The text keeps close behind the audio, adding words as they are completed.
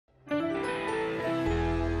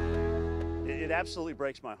it absolutely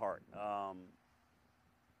breaks my heart.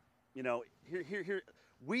 You know,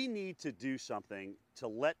 we need to do something to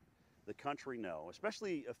let the country know,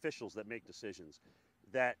 especially officials that make decisions,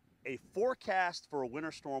 that a forecast for a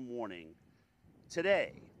winter storm warning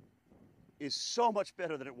today is so much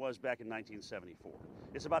better than it was back in 1974.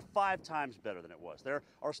 It's about 5 times better than it was. There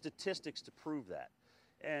are statistics to prove that.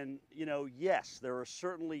 And, you know, yes, there are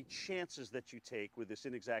certainly chances that you take with this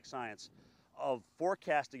inexact science of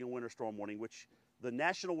forecasting a winter storm warning, which the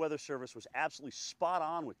National Weather Service was absolutely spot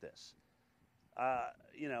on with this.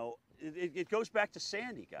 You know, it goes back to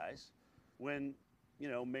Sandy, guys, when, you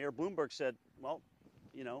know, Mayor Bloomberg said, well,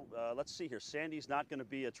 you know, let's see here, Sandy's not going to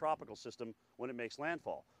be a tropical system when it makes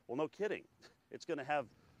landfall. Well, no kidding. It's going to have,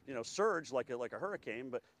 you know, surge like a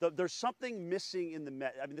hurricane, but there's something missing in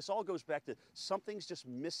the I mean, this all goes back to something's just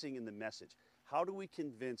missing in the message. How do we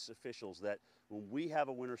convince officials that when we have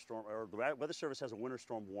a winter storm, or the Weather Service has a winter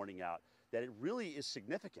storm warning out, that it really is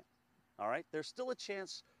significant? All right, there's still a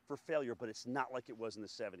chance for failure, but it's not like it was in the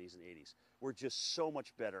 70s and 80s. We're just so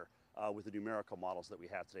much better with the numerical models that we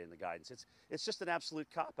have today in the guidance. It's just an absolute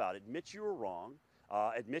cop-out. Admit you were wrong.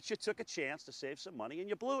 Admit you took a chance to save some money and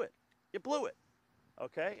you blew it. You blew it.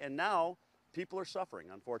 Okay, and now people are suffering,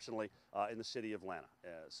 unfortunately, in the city of Atlanta.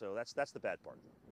 So that's the bad part.